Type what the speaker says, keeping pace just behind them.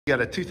We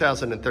got a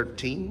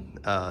 2013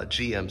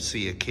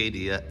 GMC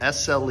Acadia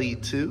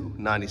SLE-2,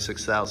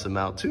 96,000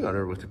 mile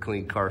 200 with a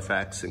clean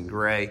Carfax in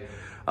gray.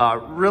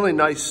 Really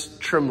nice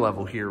trim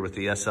level here with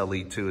the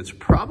SLE-2. It's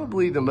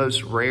probably the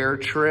most rare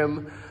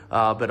trim,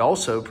 but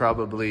also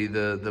probably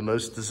the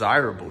most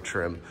desirable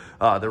trim.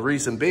 The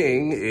reason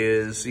being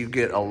is you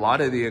get a lot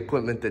of the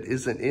equipment that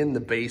isn't in the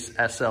base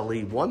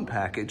SLE-1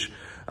 package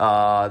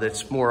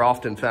that's more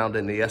often found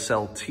in the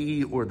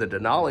SLT or the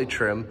Denali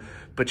trim,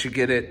 but you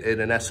get it in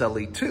an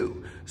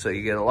SLE-2. So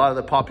you get a lot of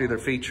the popular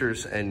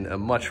features and a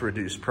much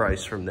reduced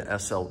price from the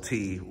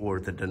SLT or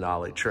the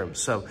Denali trim.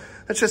 So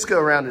let's just go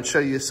around and show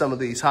you some of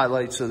these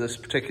highlights of this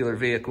particular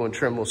vehicle and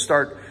trim. We'll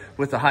start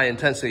with the high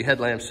intensity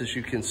headlamps. As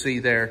you can see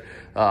there,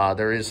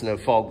 there is no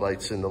fog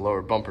lights in the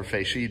lower bumper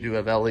fascia. You do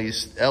have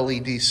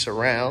LED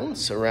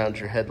surrounds around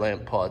your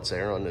headlamp pods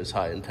there on those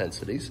high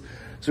intensities.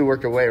 So we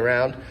worked our way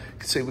around. You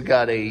can see we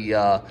got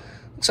a,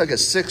 looks like a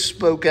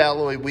 6-spoke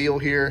alloy wheel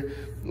here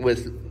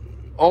with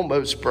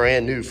almost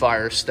brand new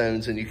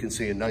Firestones, and you can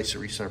see a nice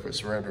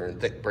resurface render and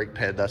thick brake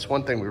pad. That's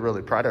one thing we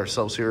really pride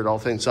ourselves here at All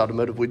Things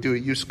Automotive. We do a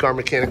used car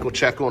mechanical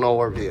check on all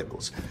our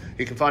vehicles.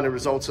 You can find the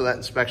results of that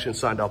inspection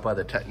signed off by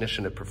the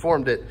technician that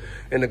performed it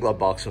in the glove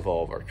box of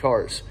all of our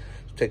cars.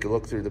 Take a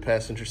look through the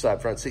passenger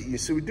side front seat. You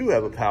see we do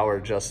have a power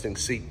adjusting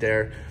seat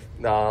there.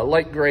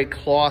 Light gray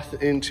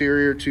cloth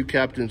interior, 2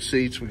 captain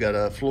seats. We got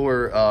a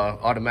floor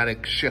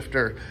automatic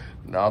shifter.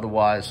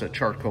 Otherwise, a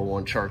charcoal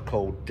on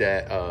charcoal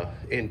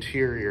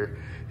interior,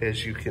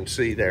 as you can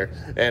see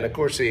there. And of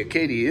course, the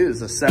Acadia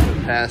is a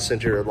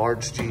 7-passenger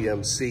large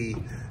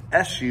GMC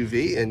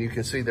SUV, and you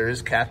can see there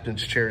is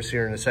captain's chairs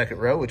here in the second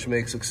row, which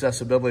makes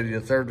accessibility to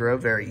the third row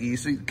very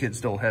easy. The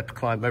kids don't have to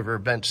climb over a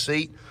bench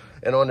seat.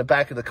 And on the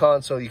back of the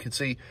console, you can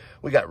see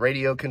we got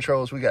radio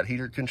controls, we got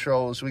heater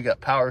controls, we got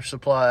power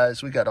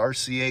supplies, we got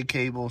RCA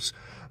cables,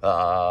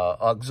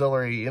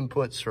 auxiliary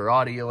inputs for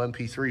audio,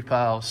 MP3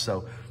 files.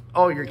 So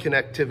all your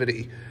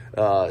connectivity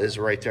is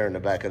right there in the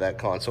back of that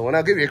console. And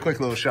I'll give you a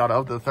quick little shot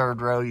of the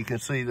third row. You can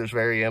see there's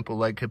very ample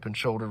leg, hip, and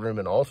shoulder room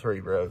in all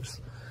 3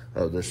 rows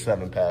of this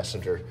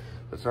 7-passenger.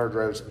 The third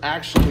row is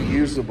actually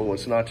usable.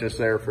 It's not just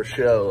there for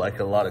show like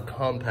a lot of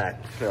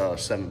compact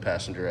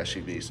 7-passenger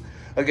SUVs.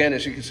 Again,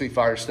 as you can see,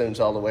 Firestone's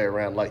all the way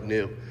around like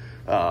new.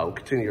 We'll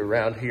continue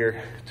around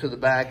here to the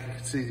back. You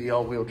can see the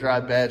all-wheel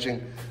drive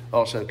badging.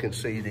 Also can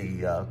see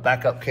the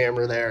backup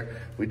camera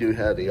there. We do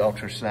have the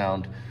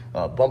ultrasound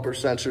bumper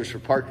sensors for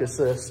park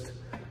assist.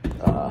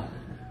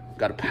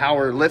 Got a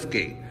power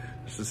liftgate.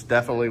 This is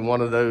definitely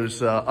one of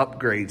those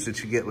upgrades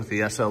that you get with the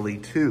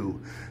SLE-2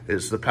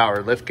 is the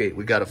power liftgate.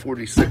 We got a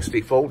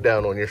 40/60 fold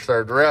down on your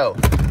third row.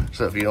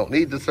 So if you don't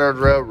need the third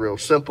row, real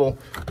simple,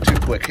 2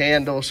 quick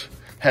handles,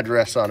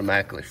 headrests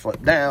automatically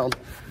flip down,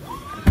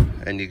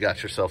 and you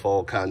got yourself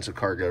all kinds of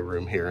cargo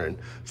room here and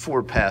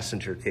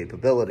 4-passenger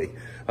capability.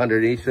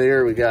 Underneath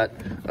there, we got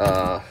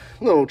a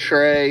little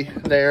tray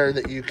there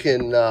that you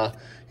can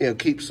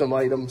keep some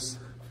items.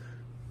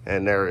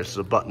 And there is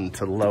a button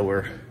to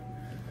lower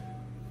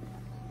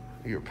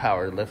your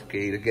power lift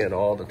gate. Again,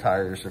 all the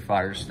tires are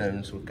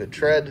Firestones with good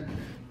tread.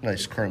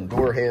 Nice chrome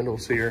door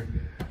handles here.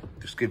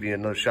 Just give you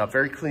another shot.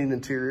 Very clean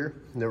interior.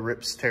 No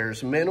rips,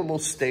 tears, minimal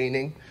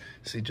staining.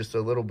 See just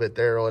a little bit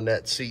there on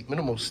that seat.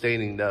 Minimal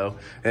staining though,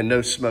 and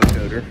no smoke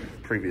odor.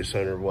 Previous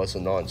owner was a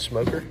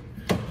non-smoker.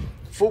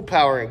 Full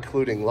power,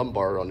 including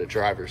lumbar on the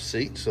driver's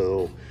seat.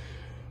 So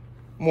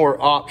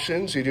more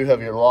options. You do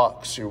have your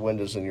locks, your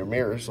windows, and your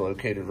mirrors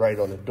located right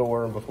on the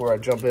door. And before I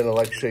jump in, I'd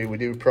like to show you, we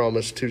do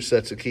promise 2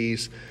 sets of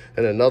keys.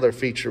 And another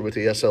feature with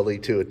the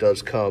SLE-2, it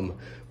does come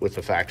with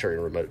the factory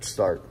remote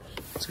start.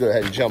 Let's go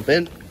ahead and jump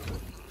in.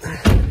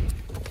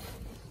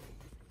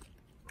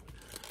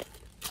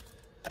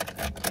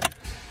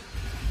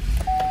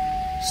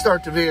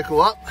 Start the vehicle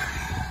up.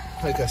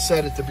 Like I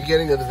said at the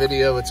beginning of the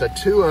video, it's a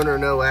 2-owner,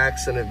 no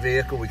accident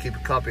vehicle. We keep a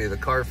copy of the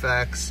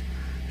Carfax.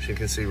 As you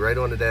can see right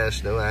on the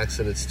dash, no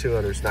accidents, 2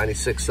 owners,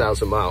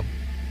 96,000 mile.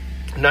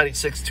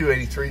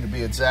 96,283 to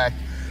be exact.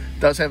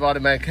 Does have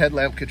automatic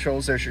headlamp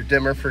controls. There's your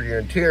dimmer for your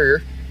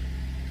interior.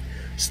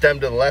 Stem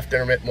to the left,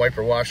 intermittent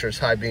wiper washers,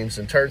 high beams,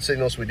 and turn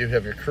signals. We do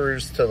have your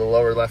cruise to the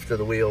lower left of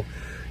the wheel.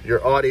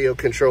 Your audio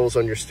controls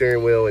on your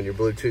steering wheel and your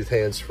Bluetooth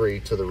hands-free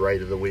to the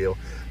right of the wheel.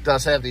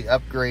 Does have the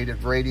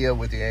upgraded radio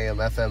with the AM,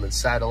 FM, and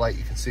satellite.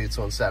 You can see it's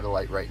on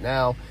satellite right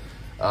now.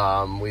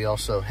 We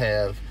also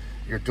have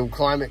your dual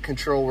climate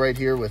control right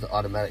here with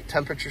automatic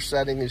temperature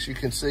setting, as you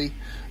can see.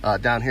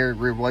 Down here,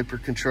 rear wiper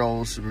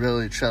controls,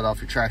 really shut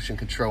off your traction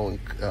control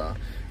and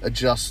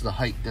adjust the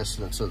height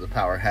distance of the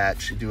power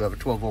hatch. You do have a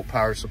 12-volt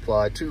power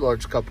supply, 2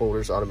 large cup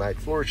holders, automatic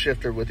floor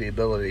shifter with the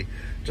ability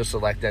to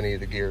select any of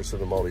the gears of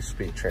the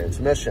multi-speed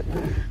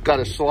transmission. Got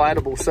a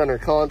slidable center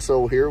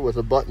console here with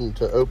a button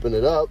to open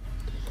it up.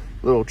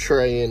 Little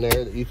tray in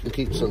there that you can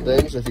keep some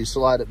things. If you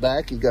slide it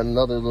back, you've got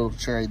another little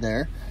tray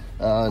there,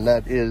 and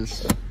that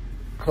is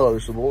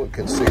closable and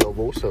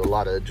concealable, so a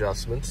lot of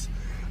adjustments.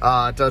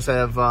 It does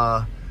have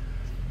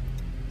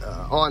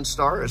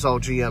OnStar, as all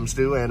GMs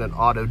do, and an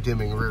auto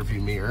dimming rear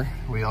view mirror.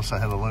 We also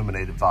have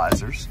illuminated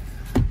visors.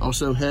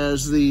 Also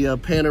has the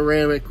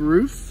panoramic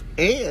roof,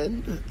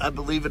 and I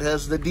believe it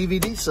has the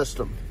DVD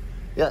system.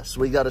 Yes,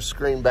 we got a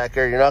screen back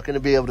there. You're not going to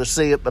be able to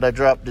see it, but I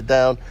dropped it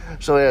down.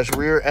 So it has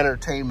rear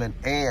entertainment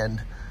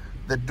and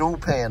the dual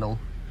panel.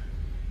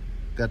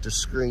 Got the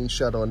screen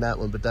shut on that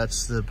one, but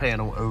that's the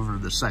panel over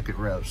the second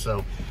row.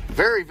 So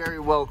very, very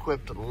well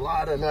equipped. A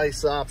lot of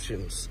nice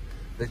options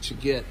that you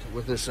get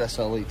with this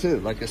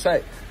SLE-2. Like I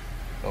say,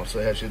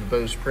 also has you the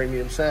Bose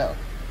premium sound.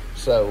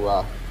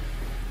 So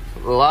a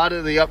lot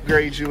of the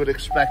upgrades you would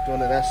expect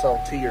on an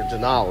SLT or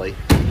Denali,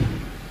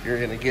 you're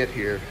going to get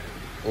here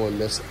on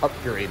this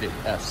upgraded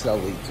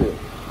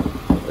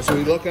SLE-2. So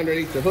we look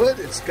underneath the hood,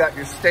 it's got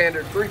your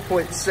standard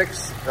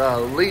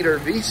 3.6 liter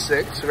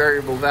V6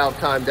 variable valve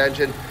timed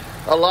engine.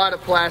 A lot of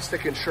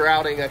plastic and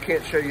shrouding. I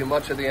can't show you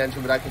much of the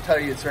engine, but I can tell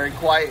you it's very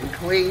quiet and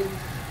clean.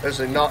 There's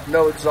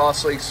no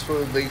exhaust leaks,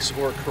 fluid leaks,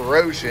 or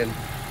corrosion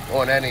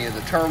on any of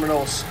the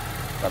terminals.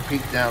 A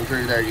peek down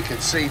through there, you can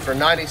see for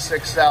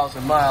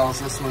 96,000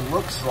 miles, this one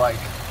looks like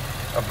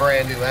a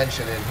brand new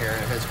engine in here.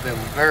 It has been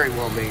very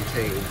well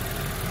maintained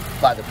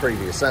by the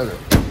previous owner.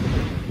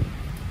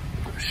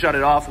 Shut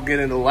it off, we'll get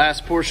into the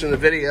last portion of the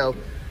video.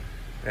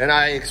 And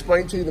I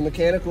explained to you the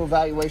mechanical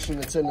evaluation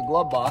that's in the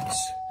glove box,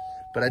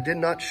 but I did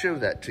not show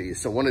that to you.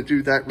 So I want to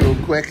do that real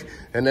quick.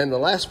 And then the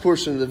last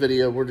portion of the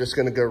video, we're just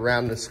going to go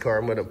around this car.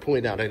 I'm going to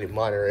point out any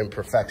minor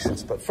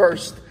imperfections. But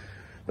first,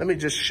 let me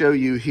just show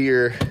you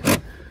here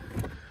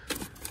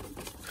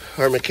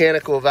our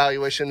mechanical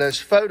evaluation. There's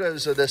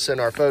photos of this in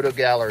our photo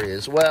gallery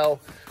as well.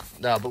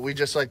 But we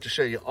just like to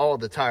show you all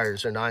the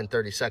tires are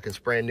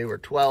 9/32 brand new or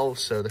 12.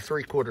 So the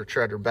 3/4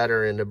 tread or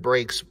better, and the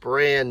brakes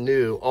brand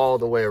new all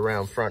the way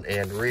around front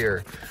and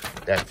rear.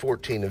 That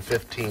 14 and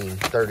 15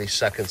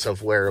 30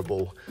 of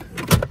wearable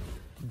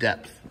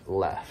depth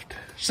left.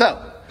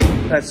 So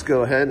let's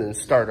go ahead and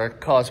start our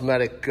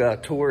cosmetic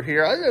tour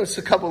here. I noticed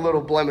a couple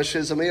little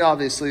blemishes. I mean,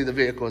 obviously the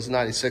vehicle is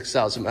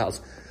 96,000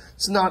 miles.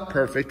 It's not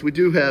perfect. We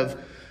do have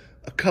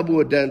a couple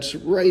of dents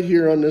right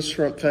here on this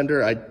front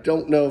fender. I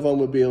don't know if I'm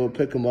gonna be able to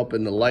pick them up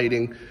in the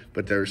lighting,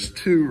 but there's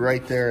two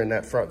right there in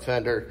that front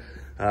fender.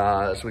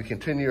 As we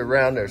continue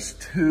around, there's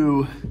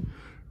two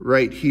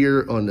right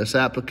here on this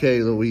applique,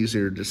 a little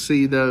easier to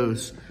see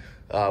those.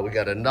 We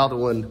got another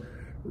one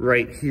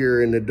right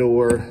here in the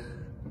door.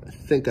 I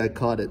think I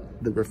caught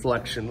the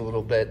reflection a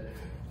little bit.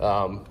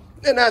 And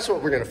that's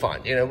what we're gonna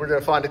find. You know, we're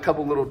gonna find a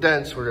couple little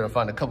dents, we're gonna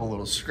find a couple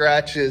little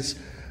scratches,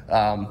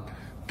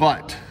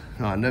 but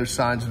no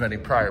signs of any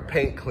prior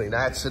paint, clean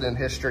accident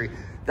history.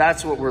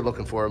 That's what we're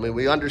looking for. I mean,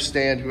 we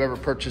understand whoever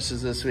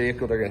purchases this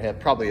vehicle, they're gonna have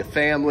probably a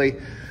family.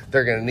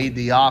 They're gonna need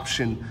the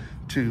option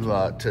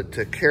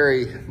to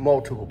carry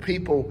multiple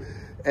people.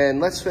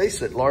 And let's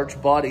face it,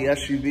 large body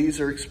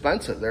SUVs are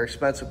expensive. They're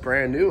expensive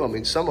brand new. I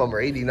mean, some of them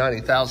are $80,000,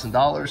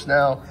 $90,000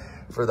 now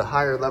for the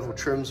higher level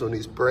trims on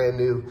these brand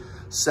new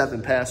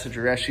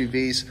 7-passenger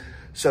SUVs.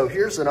 So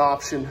here's an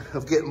option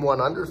of getting one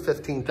under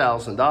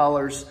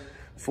 $15,000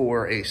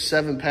 for a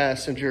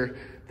 7-passenger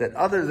that,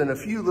 other than a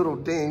few little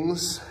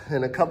dings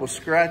and a couple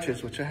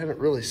scratches, which I haven't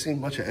really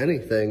seen much of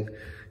anything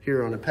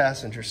here on the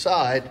passenger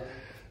side,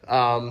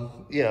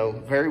 you know,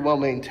 very well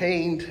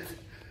maintained.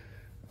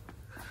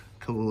 A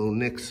couple little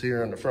nicks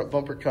here on the front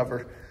bumper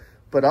cover,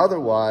 but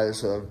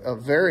otherwise a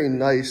very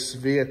nice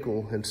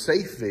vehicle and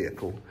safe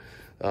vehicle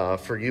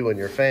for you and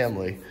your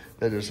family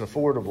that is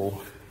affordable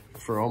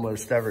for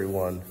almost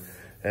everyone.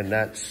 And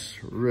that's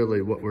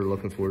really what we're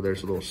looking for.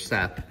 There's a little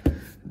sap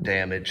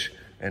damage,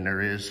 and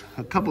there is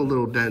a couple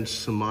little dents,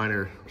 some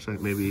minor, so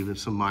maybe even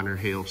some minor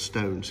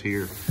hailstones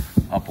here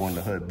up on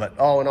the hood. But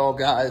all in all,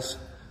 guys,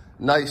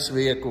 nice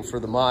vehicle for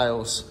the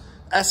miles.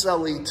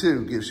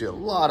 SLE-2 gives you a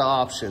lot of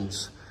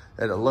options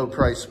at a low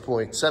price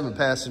point.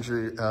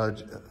 7-passenger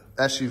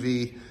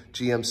SUV,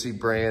 GMC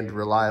brand,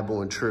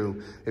 reliable and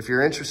true. If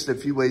you're interested, a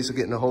few ways of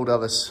getting a hold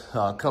of us.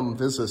 Come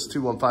visit us,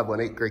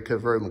 21518 Great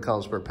Cove Road,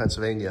 McCollumsburg,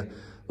 Pennsylvania.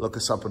 Look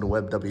us up on the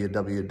web,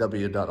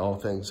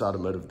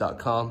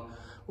 www.allthingsautomotive.com,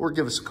 or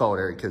give us a call at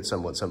area code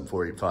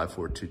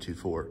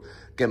 717-485-4224.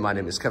 Again, my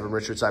name is Kevin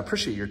Richards. I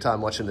appreciate your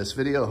time watching this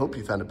video. I hope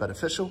you found it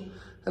beneficial,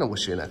 and I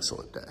wish you an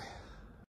excellent day.